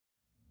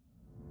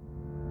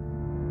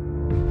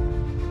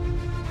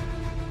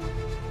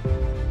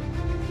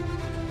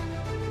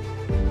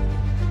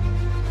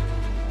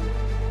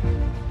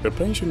A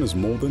pension is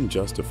more than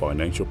just a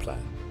financial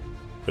plan.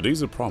 It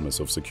is a promise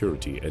of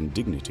security and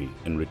dignity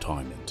in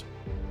retirement.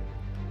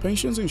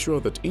 Pensions ensure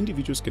that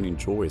individuals can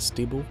enjoy a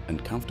stable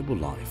and comfortable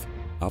life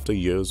after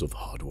years of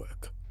hard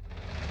work.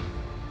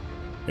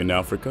 In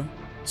Africa,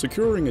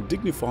 securing a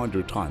dignified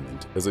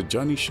retirement is a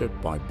journey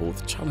shaped by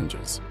both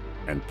challenges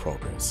and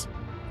progress.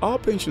 Our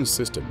pension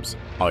systems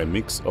are a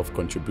mix of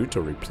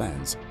contributory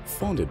plans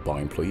funded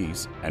by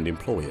employees and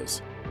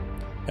employers,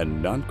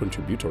 and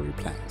non-contributory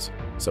plans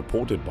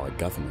supported by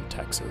government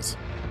taxes.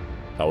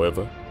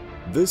 However,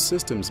 these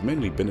systems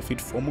mainly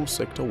benefit formal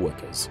sector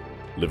workers,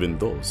 leaving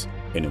those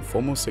in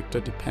informal sector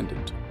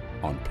dependent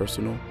on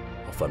personal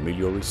or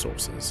familial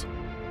resources.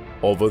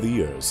 Over the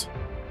years,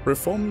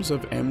 reforms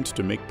have aimed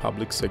to make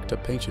public sector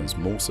pensions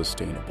more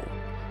sustainable.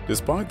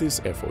 Despite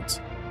these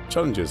efforts,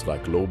 challenges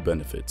like low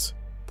benefits,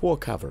 poor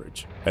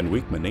coverage, and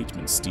weak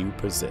management still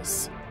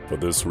persist. For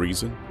this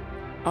reason,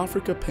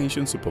 Africa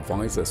Pension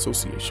Supervisor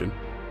Association,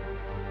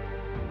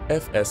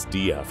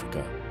 FSD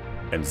Africa,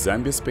 and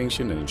Zambia's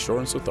Pension and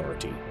Insurance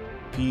Authority,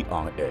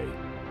 PIA,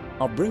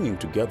 are bringing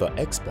together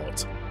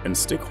experts and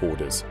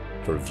stakeholders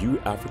to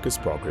review Africa's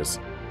progress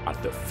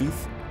at the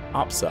 5th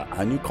APSA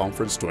Annual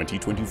Conference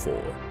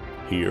 2024.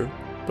 Here,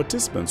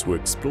 participants will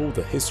explore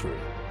the history,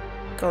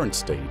 current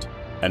state,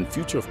 and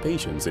future of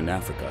pensions in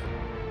Africa,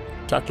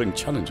 tackling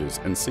challenges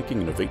and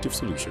seeking innovative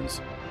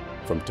solutions,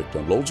 from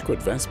technological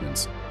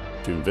advancements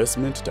to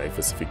investment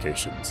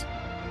diversifications.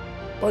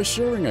 By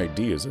sharing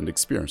ideas and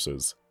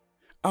experiences,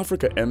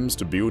 Africa aims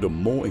to build a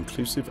more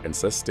inclusive and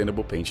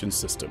sustainable pension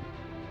system,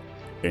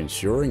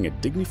 ensuring a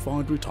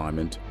dignified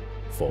retirement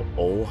for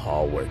all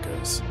hard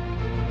workers.